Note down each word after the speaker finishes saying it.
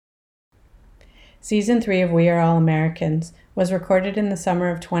Season 3 of We Are All Americans was recorded in the summer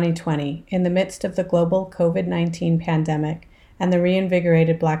of 2020 in the midst of the global COVID-19 pandemic and the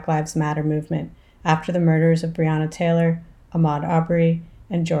reinvigorated Black Lives Matter movement after the murders of Breonna Taylor, Ahmaud Arbery,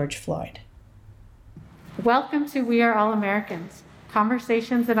 and George Floyd. Welcome to We Are All Americans,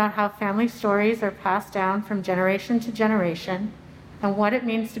 conversations about how family stories are passed down from generation to generation and what it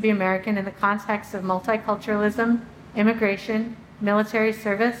means to be American in the context of multiculturalism, immigration, military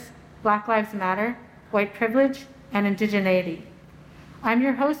service, Black Lives Matter, white privilege, and indigeneity. I'm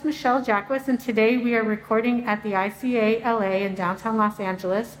your host, Michelle Jacquis, and today we are recording at the ICA LA in downtown Los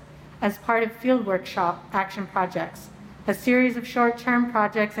Angeles as part of Field Workshop Action Projects, a series of short-term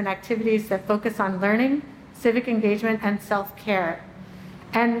projects and activities that focus on learning, civic engagement, and self-care.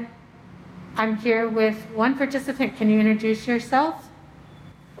 And I'm here with one participant. Can you introduce yourself?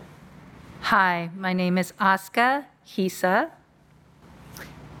 Hi, my name is Aska Hisa.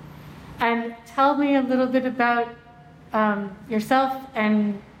 And tell me a little bit about yourself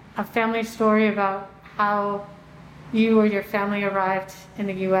and a family story about how you or your family arrived in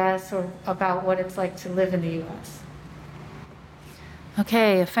the U.S. or about what it's like to live in the U.S.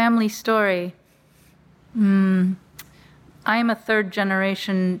 Okay, a family story. I am a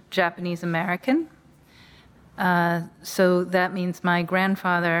third-generation Japanese American. So that means my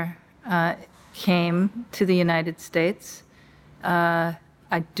grandfather came to the United States.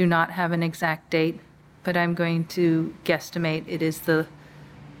 I do not have an exact date, but I'm going to guesstimate it is the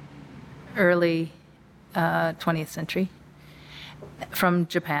early 20th century from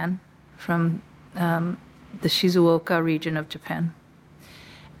Japan, from the Shizuoka region of Japan,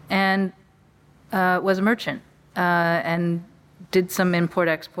 and was a merchant and did some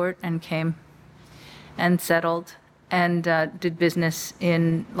import-export and came and settled and did business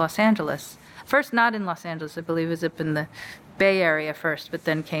in Los Angeles. First, not in Los Angeles, I believe it was up in the Bay Area first, but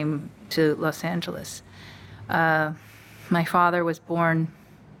then came to Los Angeles. My father was born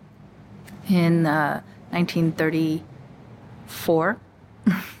in 1934.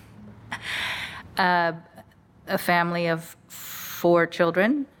 A family of 4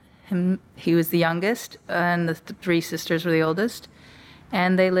 children. He was the youngest, and the 3 sisters were the oldest.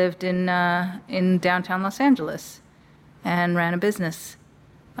 And they lived in downtown Los Angeles and ran a business.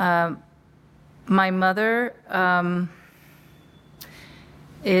 My mother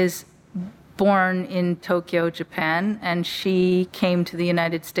is born in Tokyo, Japan, and she came to the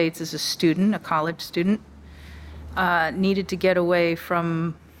United States as a student, a college student, needed to get away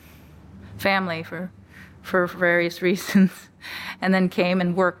from family for various reasons, and then came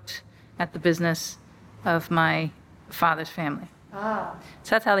and worked at the business of my father's family. So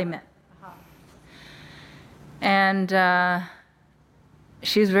that's how they met. And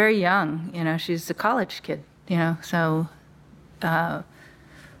she was very young, she's a college kid, so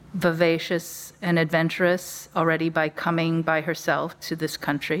vivacious and adventurous already by coming by herself to this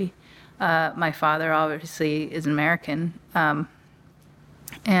country. My father obviously is an American,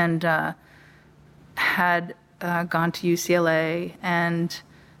 and had gone to UCLA and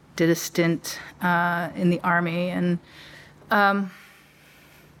did a stint in the Army, and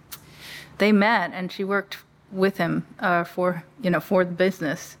they met, and she worked with him for the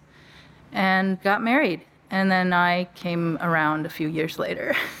business, and got married. And then I came around a few years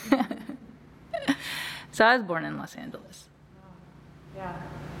later. So I was born in Los Angeles. Yeah.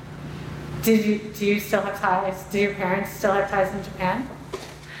 Do you still have ties? Do your parents still have ties in Japan?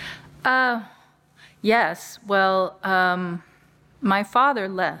 Yes. Well, my father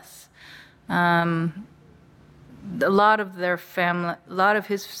less. A lot of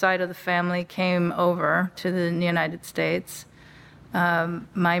his side of the family came over to the United States.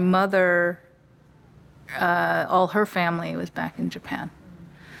 My mother, all her family was back in Japan.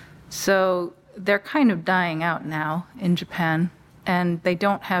 So they're kind of dying out now in Japan, and they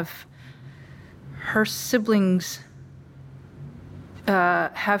don't have, her siblings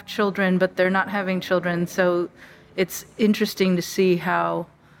have children, but they're not having children. So it's interesting to see how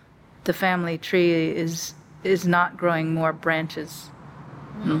the family tree is not growing more branches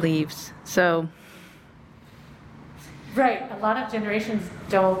and leaves. So. Right, a lot of generations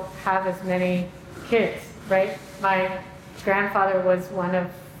don't have as many kids, right? My grandfather was one of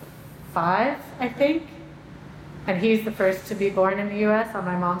 5, I think, and he's the first to be born in the U.S. on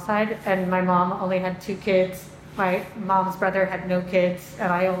my mom's side, and my mom only had 2 kids. My mom's brother had no kids,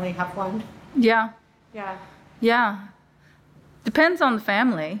 and I only have 1. Yeah. Yeah. Yeah. Depends on the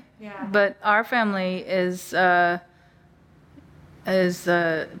family. Yeah. But our family is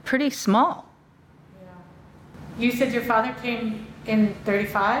pretty small. Yeah. You said your father came in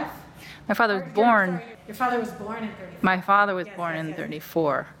 35? My father was born. Sorry, your father was born in 35. My father was born in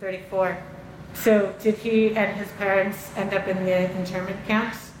 34. 34. So did he and his parents end up in the internment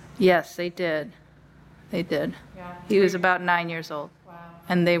camps? Yes, they did. They did. Yeah. He was about 9 years old. Wow.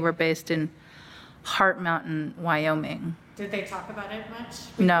 And they were based in Heart Mountain, Wyoming. Did they talk about it much?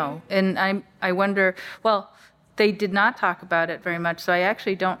 No, and I wonder, well, they did not talk about it very much, so I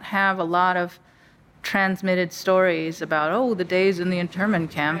actually don't have a lot of transmitted stories about, oh, the days in the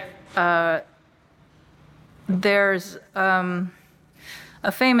internment camp. There's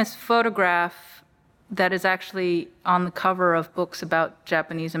a famous photograph that is actually on the cover of books about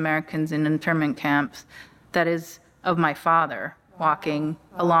Japanese Americans in internment camps that is of my father walking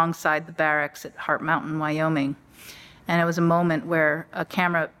alongside the barracks at Heart Mountain, Wyoming. And it was a moment where a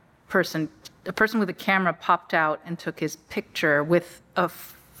person with a camera popped out and took his picture with a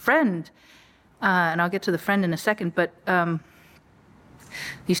friend. And I'll get to the friend in a second, but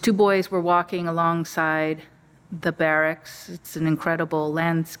these two boys were walking alongside the barracks. It's an incredible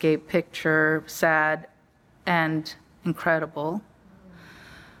landscape picture, sad and incredible.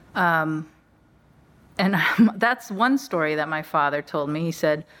 And that's one story that my father told me. He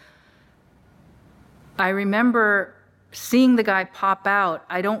said, I remember seeing the guy pop out.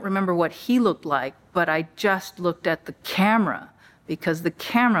 I don't remember what he looked like, but I just looked at the camera because the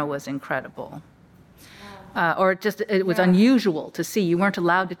camera was incredible. It was unusual to see. You weren't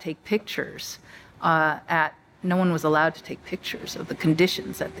allowed to take pictures no one was allowed to take pictures of the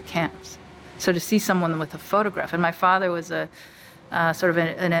conditions at the camps. So to see someone with a photograph, and my father was a sort of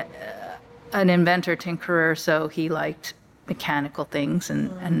an inventor, tinkerer, so he liked mechanical things,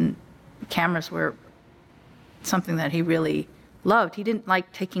 and cameras were something that he really loved. He didn't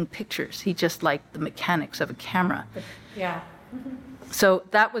like taking pictures. He just liked the mechanics of a camera. Yeah. So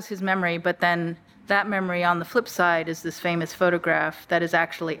that was his memory, but then that memory on the flip side is this famous photograph that is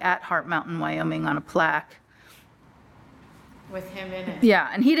actually at Heart Mountain, Wyoming on a plaque. With him in it. Yeah,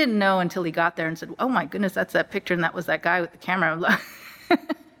 and he didn't know until he got there and said, oh my goodness, that's that picture, and that was that guy with the camera.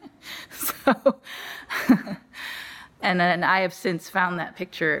 So, and then I have since found that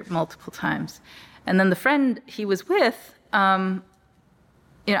picture multiple times. And then the friend he was with, I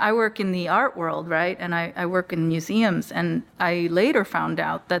work in the art world, right? And I work in museums, and I later found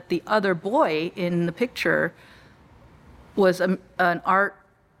out that the other boy in the picture was an art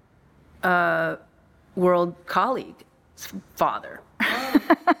world colleague's father. Oh,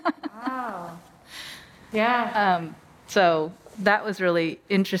 wow. Yeah. So that was really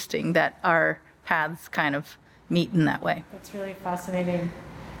interesting that our paths kind of meet in that way. That's really fascinating.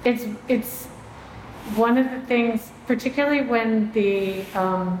 It's one of the things, particularly when the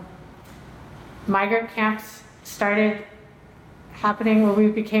migrant camps started happening, when we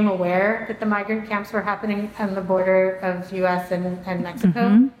became aware that the migrant camps were happening on the border of U.S. and Mexico.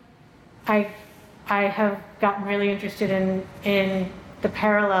 Mm-hmm. I have gotten really interested in the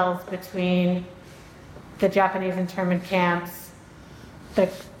parallels between the Japanese internment camps, the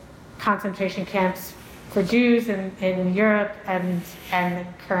concentration camps for Jews in Europe, and the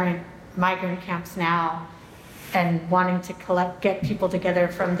current migrant camps now, and wanting to get people together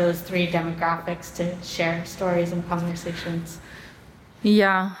from those three demographics to share stories and conversations.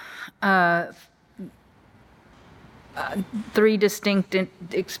 Yeah. Three distinct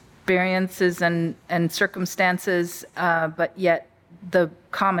experiences and circumstances, but yet the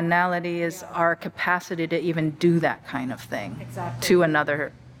commonality is our capacity to even do that kind of thing to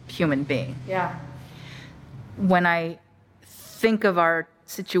another human being. Yeah. When I think of our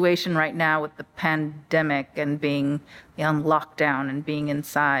situation right now with the pandemic and being on lockdown and being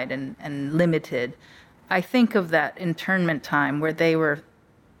inside and limited, I think of that internment time where they were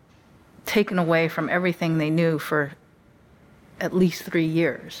taken away from everything they knew for at least 3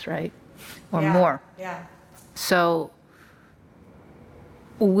 years, right? Or more. Yeah. So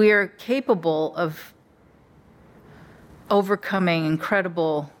we're capable of overcoming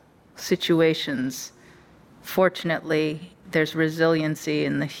incredible situations. Fortunately, there's resiliency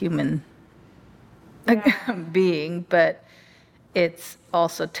in the human being, but it's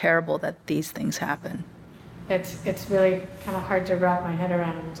also terrible that these things happen. It's really kind of hard to wrap my head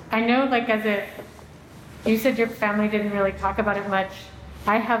around. I know, you said your family didn't really talk about it much.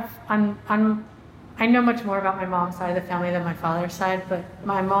 I know much more about my mom's side of the family than my father's side, but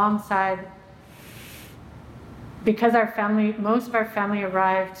my mom's side, because most of our family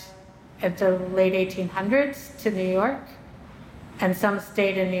arrived at the late 1800s to New York, and some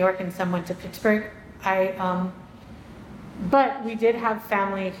stayed in New York and some went to Pittsburgh. But we did have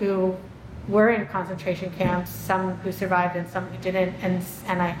family who were in concentration camps, some who survived and some who didn't, and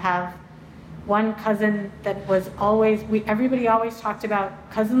I have one cousin that was everybody always talked about,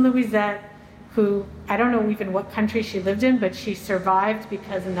 Cousin Louisette, who, I don't know even what country she lived in, but she survived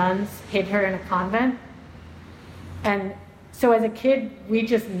because nuns hid her in a convent. And so as a kid, we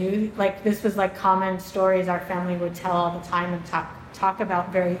just knew, like, this was like common stories our family would tell all the time and talk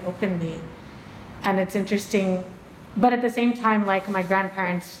about very openly. And it's interesting, but at the same time, like, my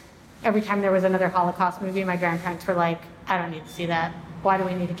grandparents, every time there was another Holocaust movie, my grandparents were like, I don't need to see that. Why do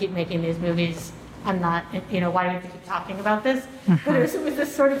we need to keep making these movies? I'm not, why do we have to keep talking about this? But it was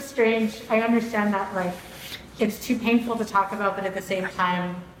this sort of strange, I understand that, like, it's too painful to talk about, but at the same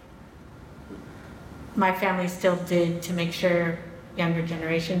time, my family still did to make sure younger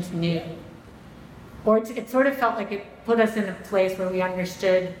generations knew. Or it sort of felt like it put us in a place where we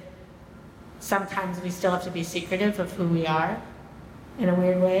understood sometimes we still have to be secretive of who we are in a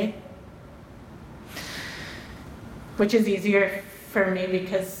weird way. Which is easier for me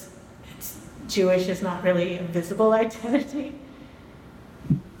because Jewish is not really a visible identity.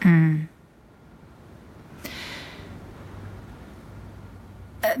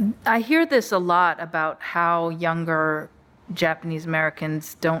 I hear this a lot about how younger Japanese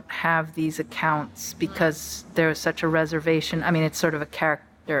Americans don't have these accounts because there's such a reservation. I mean, it's sort of a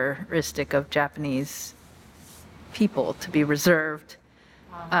characteristic of Japanese people to be reserved.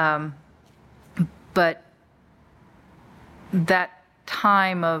 But that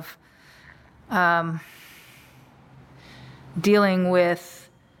time of dealing with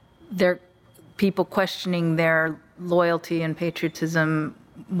their people questioning their loyalty and patriotism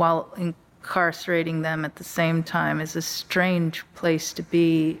while incarcerating them at the same time is a strange place to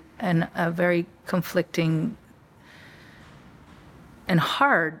be, and a very conflicting and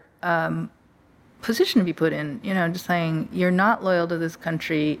hard position to be put in. Just saying, you're not loyal to this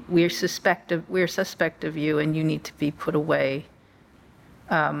country, we're suspect of you, and you need to be put away.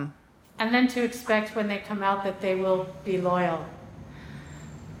 And then to expect when they come out that they will be loyal.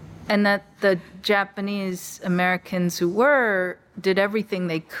 And that the Japanese Americans who did everything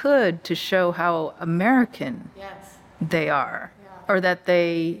they could to show how American they are. Yeah. Or that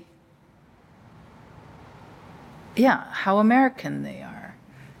how American they are.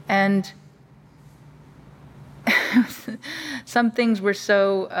 And some things were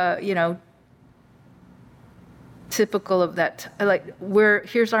so, typical of that. Like,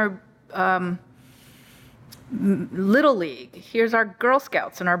 here's our Little League, here's our Girl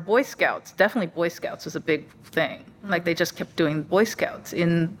Scouts and our Boy Scouts. Definitely Boy Scouts was a big thing. Like, they just kept doing Boy Scouts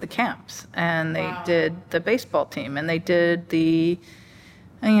in the camps, and they did the baseball team, and they did the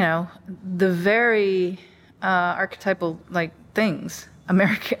very archetypal, like, things.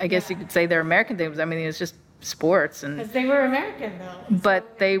 American, I guess you could say they're American things. I mean, it's just sports, and because they were American though.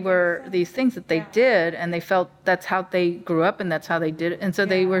 But they were these things that they did, and they felt that's how they grew up, and that's how they did it, and so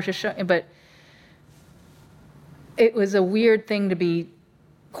they were just showing. But it was a weird thing to be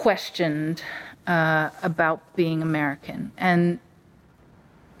questioned about being American. And,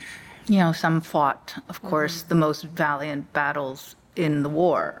 some fought, of course, the most valiant battles in the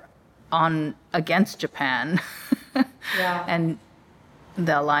war against Japan and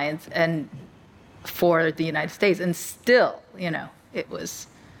the alliance and for the United States. And still,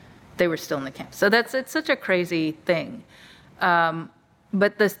 they were still in the camp. So it's such a crazy thing.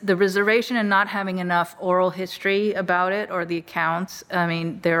 But the reservation and not having enough oral history about it, or the accounts, I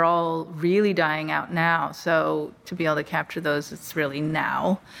mean, they're all really dying out now. So to be able to capture those, it's really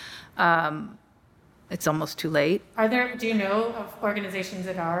now. It's almost too late. Do you know of organizations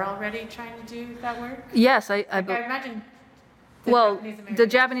that are already trying to do that work? Yes, I imagine. The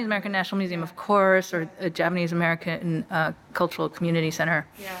Japanese American National Museum, of course, or Japanese American Cultural Community Center.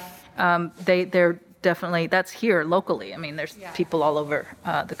 Yeah. They're definitely, that's here locally. I mean, there's people all over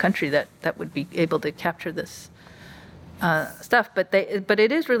the country that would be able to capture this stuff. But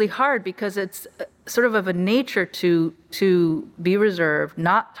it is really hard because it's sort of a nature to be reserved,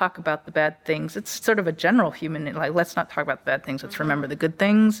 not talk about the bad things. It's sort of a general human, like, let's not talk about the bad things. Let's remember the good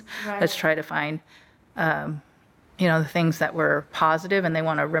things. Right. Let's try to find, the things that were positive, and they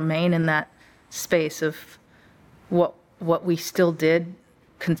want to remain in that space of what we still did,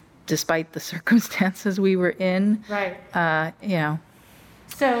 despite the circumstances we were in. Right.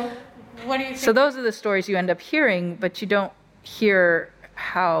 So what do you think? So those are the stories you end up hearing, but you don't hear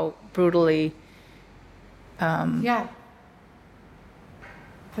how brutally. Because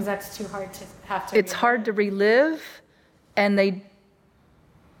that's too hard to have to. It's hard to relive, and they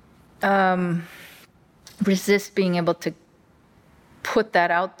resist being able to put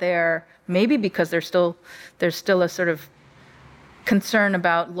that out there. Maybe because there's still a sort of concern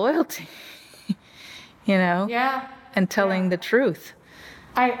about loyalty, and telling the truth.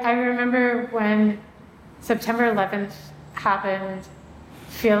 I remember when September 11th happened,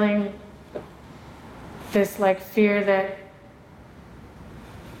 feeling this like fear that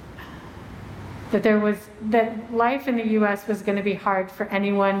that life in the US was going to be hard for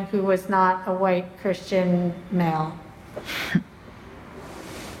anyone who was not a white Christian male.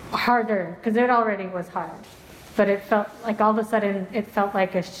 Harder, because it already was hard. But it felt like all of a sudden it felt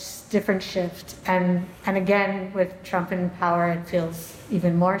like a different shift. And again, with Trump in power, it feels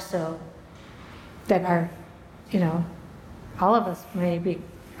even more so that our, all of us maybe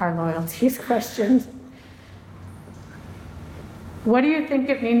our loyalties questioned. What do you think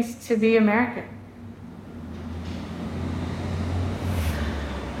it means to be American?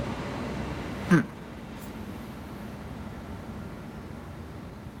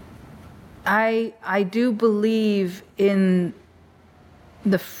 I do believe in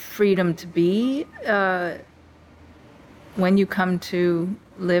the freedom to be when you come to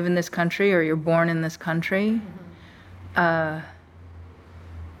live in this country or you're born in this country. There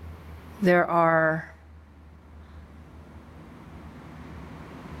are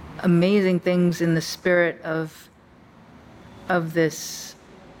amazing things in the spirit of this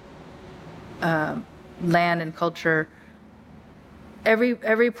land and culture.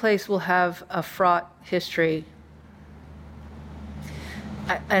 Every place will have a fraught history,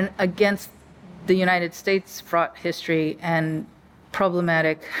 and against the United States' fraught history and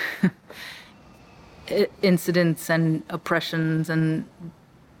problematic incidents and oppressions and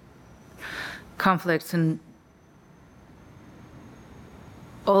conflicts and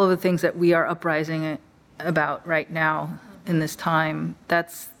all of the things that we are uprising about right now in this time.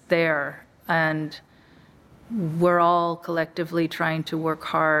 That's there, and we're all collectively trying to work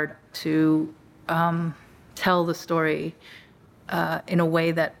hard to tell the story in a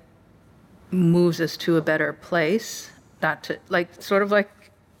way that moves us to a better place, not to sort of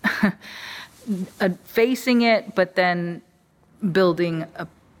facing it, but then building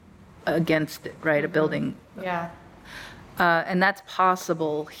against it, right? A building. Yeah. And that's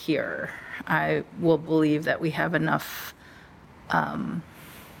possible here. I will believe that we have enough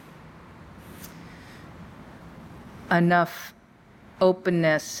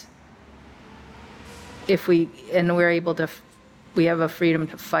openness we're able to, we have a freedom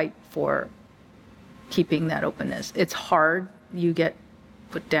to fight for keeping that openness. It's hard. You get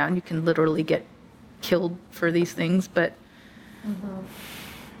put down. You can literally get killed for these things, but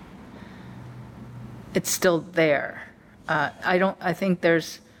it's still there. I think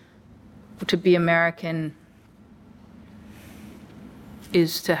to be American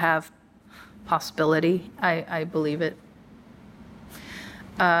is to have possibility. I believe it.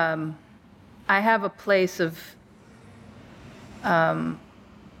 I have a place of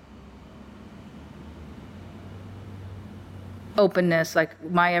openness.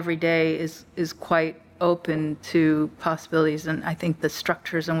 Like my everyday is quite open to possibilities, and I think the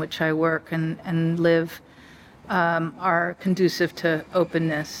structures in which I work and live are conducive to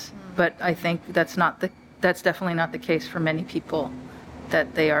openness. But I think that's definitely not the case for many people,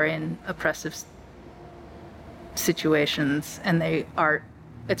 that they are in oppressive situations and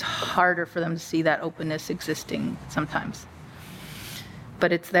it's harder for them to see that openness existing sometimes.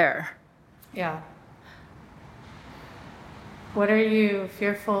 But it's there. Yeah. What are you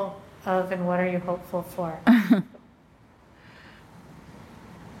fearful of and what are you hopeful for?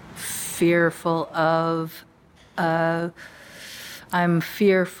 Fearful of, I'm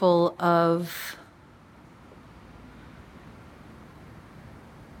fearful of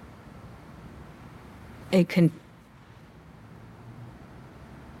let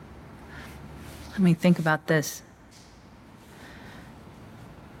me think about this.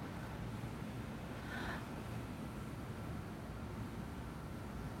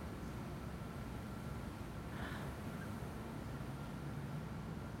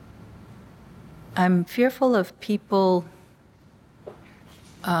 I'm fearful of people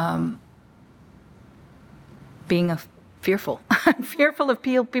being fearful. I'm fearful of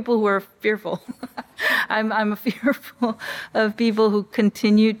people who are fearful. I'm fearful of people who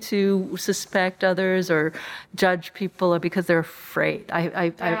continue to suspect others or judge people because they're afraid.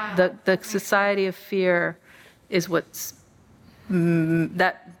 The society of fear is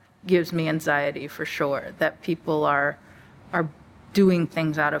that gives me anxiety for sure. That people are doing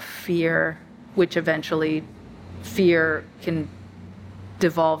things out of fear, which eventually fear can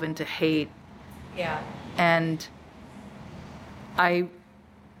devolve into hate. Yeah. And I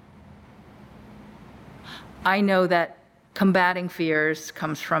know that combating fears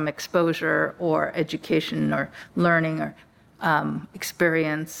comes from exposure or education or learning or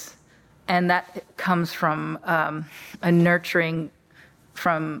experience, and that comes from a nurturing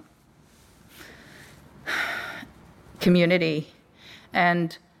from community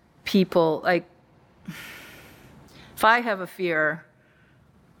and people. Like if I have a fear,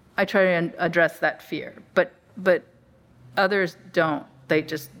 I try to address that fear, but others don't. They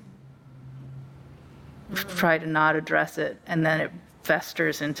just try to not address it, and then it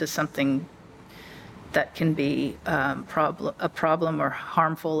festers into something that can be a problem or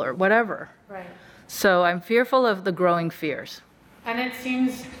harmful or whatever. Right. So I'm fearful of the growing fears. And it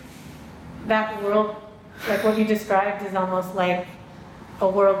seems that world, like what you described, is almost like a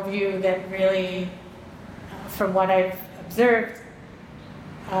worldview that really, from what I've observed,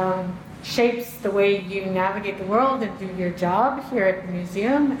 shapes the way you navigate the world and do your job here at the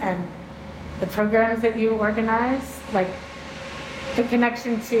museum and the programs that you organize, like the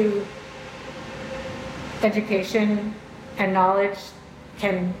connection to education and knowledge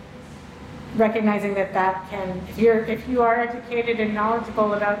recognizing that can, if you are educated and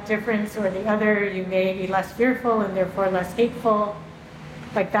knowledgeable about difference or the other, you may be less fearful and therefore less hateful.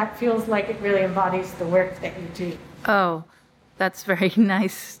 Like that feels like it really embodies the work that you do. Oh, that's very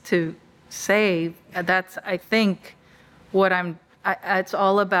nice to say. That's, I think, what it's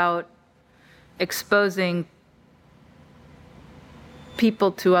all about exposing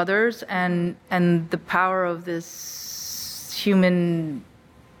people to others and the power of this human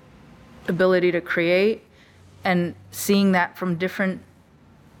ability to create, and seeing that from different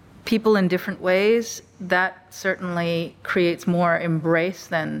people in different ways. That certainly creates more embrace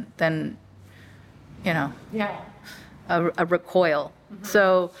than a recoil. Mm-hmm.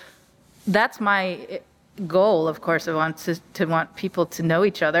 So that's my goal, of course. I want to want people to know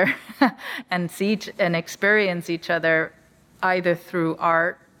each other and see and experience each other either through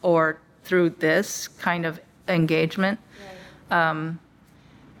art or through this kind of engagement. Right.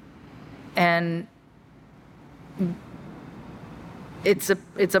 And it's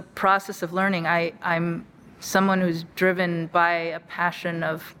a process of learning. I'm someone who's driven by a passion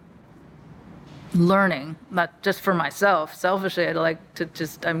of learning, not just for myself. Selfishly,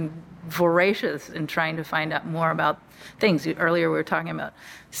 I'm voracious in trying to find out more about things. Earlier we were talking about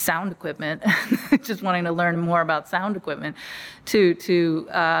sound equipment, just wanting to learn more about sound equipment, to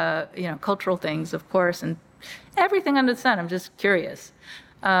cultural things, of course, and everything under the sun. I'm just curious.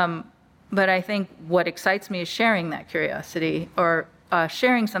 But I think what excites me is sharing that curiosity, or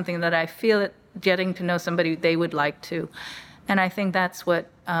sharing something that I feel getting to know somebody they would like to. And I think that's what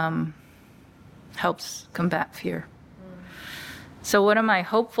helps combat fear. So what am I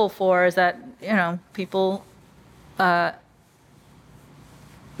hopeful for is that, people have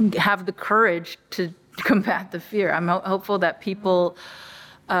the courage to combat the fear. I'm hopeful that people,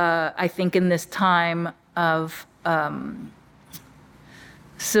 I think in this time of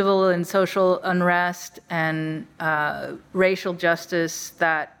civil and social unrest and racial justice,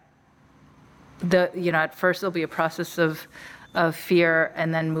 that at first there'll be a process of fear,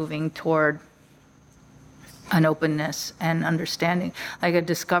 and then moving toward an openness and understanding, like a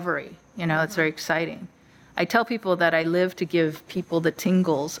discovery. It's very exciting. I tell people that I live to give people the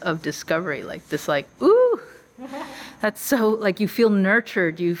tingles of discovery, ooh, that's so, you feel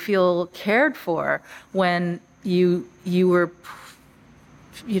nurtured, you feel cared for when you were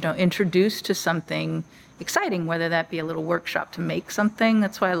introduced to something exciting, whether that be a little workshop to make something.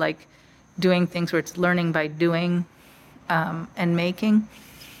 That's why I like doing things where it's learning by doing and making,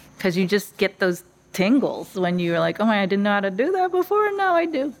 because you just get those tingles when you're like, oh my, I didn't know how to do that before, now I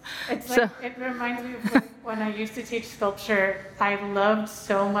do. It reminds me of when I used to teach sculpture. I loved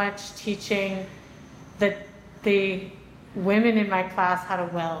so much teaching the women in my class how to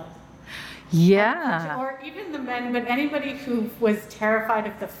weld. Yeah. Or even the men, but anybody who was terrified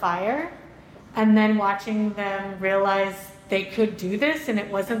of the fire, and then watching them realize they could do this and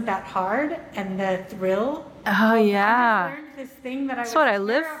it wasn't that hard, and the thrill. Oh yeah. I just learned this thing that That's what I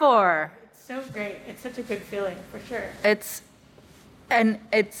live for. It's so great. It's such a good feeling, for sure. It's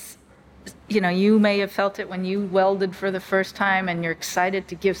you may have felt it when you welded for the first time, and you're excited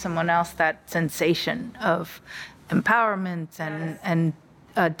to give someone else that sensation of empowerment and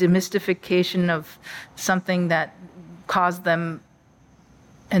demystification of something that caused them,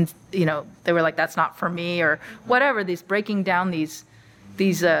 and they were like, that's not for me, or whatever. These breaking down these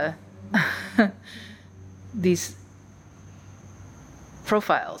these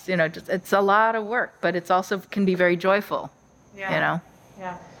profiles. It's a lot of work, but it's also can be very joyful. Yeah.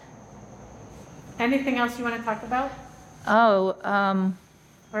 Yeah. Anything else you want to talk about? Or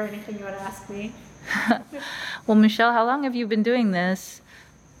anything you want to ask me? Well, Michelle, how long have you been doing this?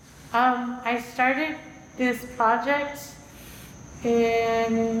 I started this project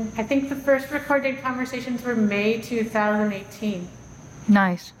I think the first recorded conversations were May 2018.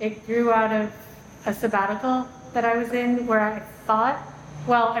 Nice. It grew out of a sabbatical that I was in, where I thought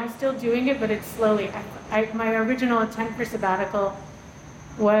well, I'm still doing it, but it's slowly. My original intent for sabbatical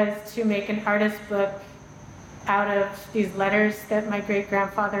was to make an artist book out of these letters that my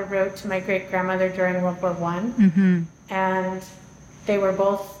great-grandfather wrote to my great-grandmother during World War I. Mm-hmm. And they were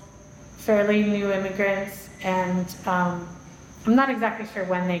both fairly new immigrants, and I'm not exactly sure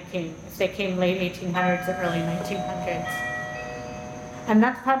when they came, if they came late 1800s or early 1900s. And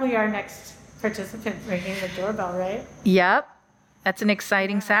that's probably our next participant ringing the doorbell, right? Yep. That's an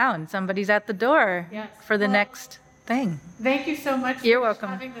exciting sound. Somebody's at the door Yes. for the Well, next thing. Thank you so much You're for welcome.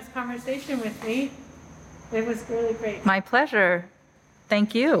 having this conversation with me. It was really great. My pleasure.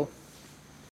 Thank you.